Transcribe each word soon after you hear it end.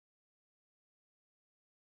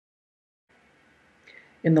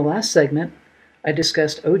In the last segment, I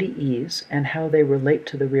discussed ODEs and how they relate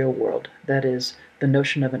to the real world. That is, the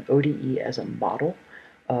notion of an ODE as a model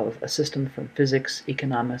of a system from physics,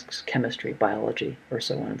 economics, chemistry, biology, or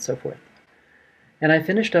so on and so forth. And I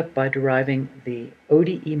finished up by deriving the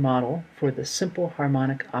ODE model for the simple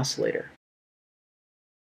harmonic oscillator.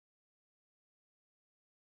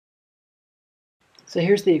 So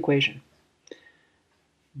here's the equation.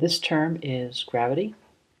 This term is gravity.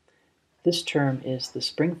 This term is the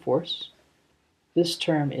spring force. This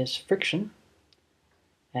term is friction.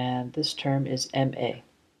 And this term is MA.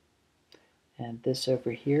 And this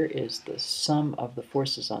over here is the sum of the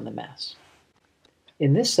forces on the mass.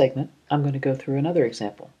 In this segment, I'm going to go through another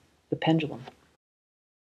example, the pendulum.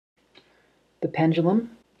 The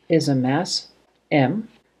pendulum is a mass m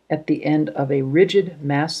at the end of a rigid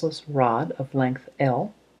massless rod of length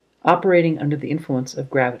L operating under the influence of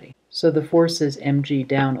gravity. So the force is mg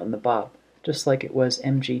down on the bob, just like it was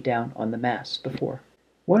mg down on the mass before.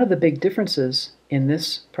 One of the big differences in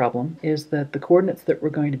this problem is that the coordinates that we're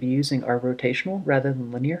going to be using are rotational rather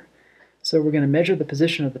than linear. So we're going to measure the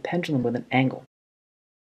position of the pendulum with an angle.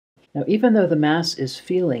 Now, even though the mass is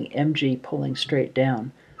feeling mg pulling straight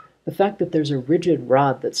down, the fact that there's a rigid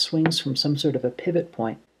rod that swings from some sort of a pivot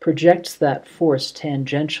point projects that force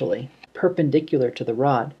tangentially, perpendicular to the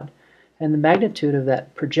rod, and the magnitude of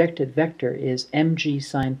that projected vector is mg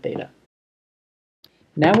sine theta.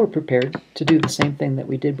 Now we're prepared to do the same thing that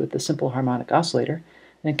we did with the simple harmonic oscillator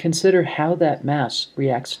and consider how that mass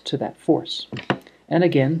reacts to that force. And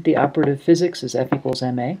again, the operative physics is F equals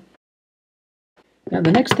ma. Now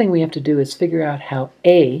the next thing we have to do is figure out how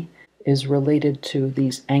A is related to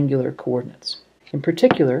these angular coordinates. In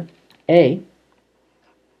particular, A,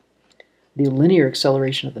 the linear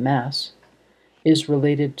acceleration of the mass, is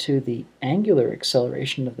related to the angular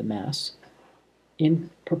acceleration of the mass in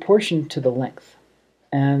proportion to the length.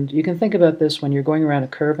 And you can think about this when you're going around a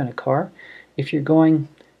curve in a car. If you're going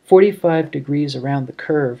 45 degrees around the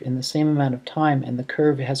curve in the same amount of time and the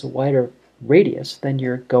curve has a wider radius, then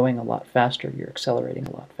you're going a lot faster, you're accelerating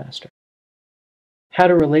a lot faster. How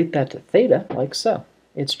to relate that to theta? Like so.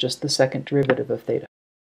 It's just the second derivative of theta.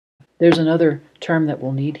 There's another term that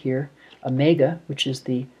we'll need here, omega, which is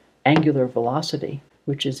the angular velocity,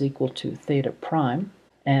 which is equal to theta prime,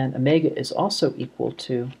 and omega is also equal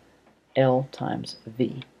to L times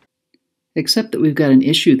V. Except that we've got an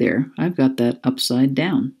issue there. I've got that upside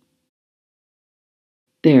down.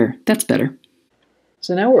 There, that's better.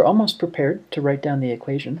 So now we're almost prepared to write down the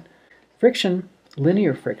equation. Friction,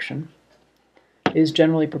 linear friction, is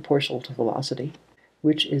generally proportional to velocity,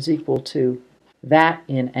 which is equal to that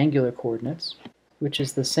in angular coordinates, which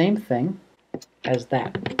is the same thing as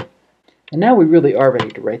that. And now we really are ready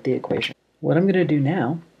to write the equation. What I'm going to do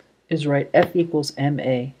now is write F equals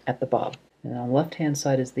ma at the bob. And on the left-hand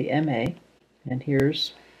side is the ma, and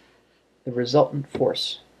here's the resultant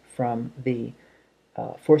force from the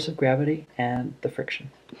force of gravity and the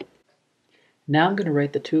friction. Now I'm going to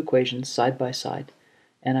write the two equations side by side,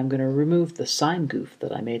 and I'm going to remove the sign goof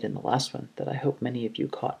that I made in the last one that I hope many of you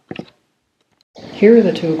caught. Here are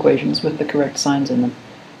the two equations with the correct signs in them.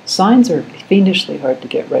 Signs are fiendishly hard to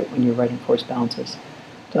get right when you're writing force balances.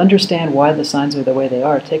 To understand why the signs are the way they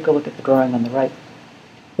are, take a look at the drawing on the right.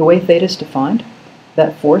 The way theta is defined,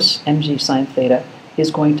 that force, mg sine theta,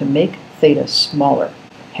 is going to make theta smaller,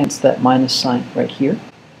 hence that minus sign right here.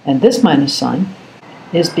 And this minus sign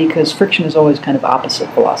is because friction is always kind of opposite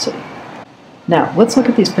velocity. Now, let's look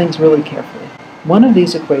at these things really carefully. One of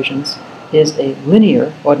these equations is a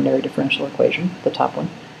linear ordinary differential equation, the top one,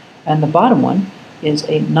 and the bottom one is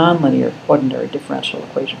a nonlinear ordinary differential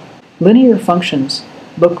equation. Linear functions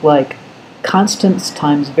look like constants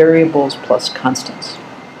times variables plus constants.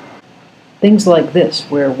 Things like this,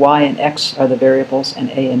 where y and x are the variables and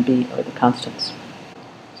a and b are the constants.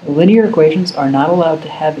 So linear equations are not allowed to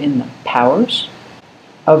have in them powers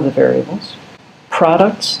of the variables,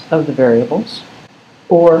 products of the variables,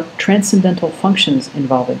 or transcendental functions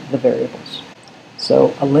involving the variables.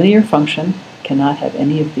 So a linear function cannot have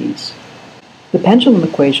any of these. The pendulum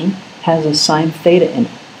equation has a sine theta in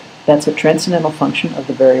it. That's a transcendental function of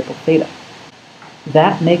the variable theta.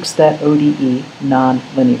 That makes that ODE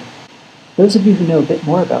non-linear. Those of you who know a bit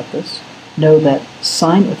more about this know that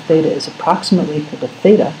sine of theta is approximately equal to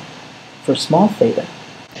theta for small theta,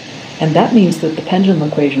 and that means that the pendulum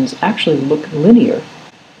equations actually look linear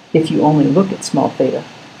if you only look at small theta,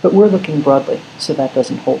 but we're looking broadly, so that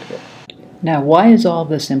doesn't hold here. Now, why is all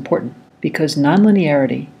this important? Because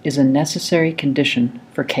nonlinearity is a necessary condition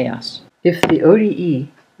for chaos. If the ODE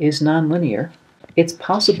is nonlinear, it's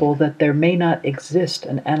possible that there may not exist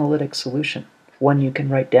an analytic solution, one you can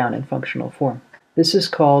write down in functional form. This is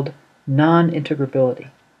called nonintegrability.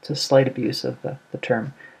 It's a slight abuse of the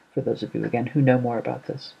term for those of you, again, who know more about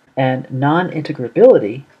this. And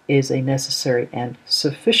nonintegrability is a necessary and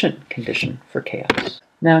sufficient condition for chaos.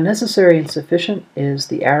 Now, necessary and sufficient is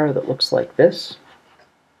the arrow that looks like this.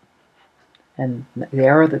 And the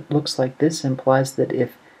arrow that looks like this implies that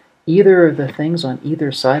if either of the things on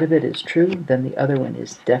either side of it is true, then the other one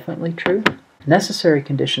is definitely true. Necessary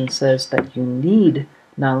condition says that you need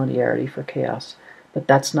nonlinearity for chaos, but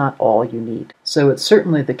that's not all you need. So it's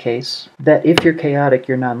certainly the case that if you're chaotic,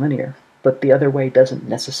 you're nonlinear, but the other way doesn't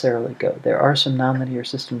necessarily go. There are some nonlinear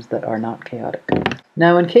systems that are not chaotic.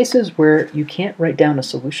 Now, in cases where you can't write down a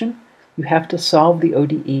solution, you have to solve the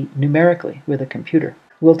ODE numerically with a computer.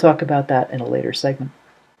 We'll talk about that in a later segment.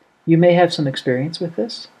 You may have some experience with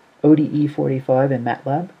this. ODE 45 in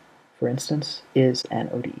Matlab, for instance, is an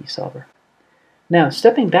ODE solver. Now,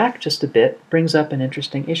 stepping back just a bit brings up an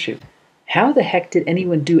interesting issue. How the heck did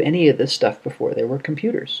anyone do any of this stuff before there were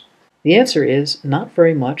computers? The answer is not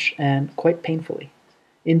very much and quite painfully.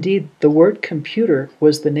 Indeed, the word computer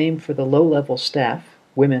was the name for the low-level staff,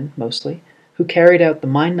 women mostly, who carried out the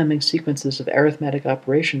mind-numbing sequences of arithmetic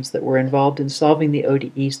operations that were involved in solving the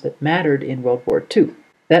ODEs that mattered in World War II.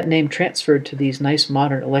 That name transferred to these nice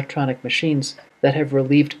modern electronic machines that have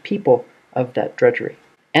relieved people of that drudgery.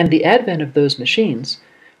 And the advent of those machines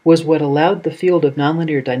was what allowed the field of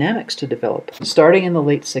nonlinear dynamics to develop, starting in the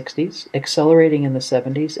late 60s, accelerating in the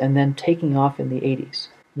 70s, and then taking off in the 80s.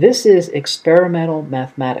 This is experimental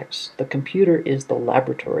mathematics. The computer is the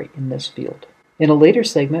laboratory in this field. In a later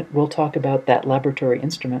segment, we'll talk about that laboratory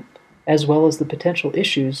instrument, as well as the potential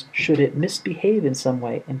issues should it misbehave in some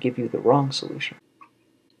way and give you the wrong solution.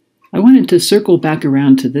 I wanted to circle back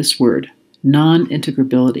around to this word,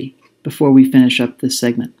 nonintegrability, before we finish up this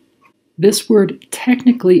segment. This word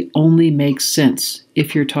technically only makes sense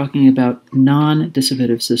if you're talking about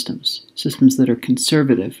non-dissipative systems, systems that are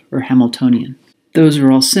conservative or Hamiltonian. Those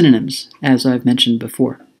are all synonyms, as I've mentioned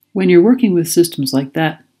before. When you're working with systems like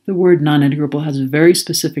that, the word non-integrable has a very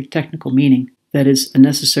specific technical meaning that is a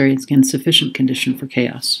necessary and sufficient condition for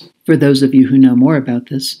chaos. For those of you who know more about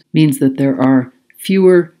this, means that there are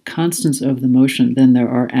fewer constants of the motion than there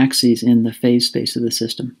are axes in the phase space of the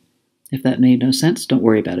system. If that made no sense, don't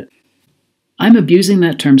worry about it. I'm abusing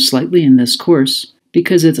that term slightly in this course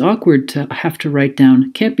because it's awkward to have to write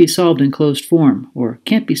down can't be solved in closed form or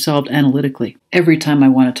can't be solved analytically every time I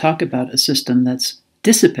want to talk about a system that's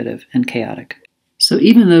dissipative and chaotic. So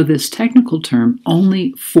even though this technical term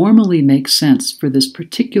only formally makes sense for this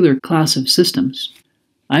particular class of systems,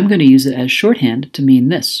 I'm going to use it as shorthand to mean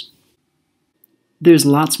this. There's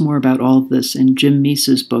lots more about all of this in Jim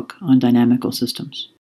Meese's book on dynamical systems.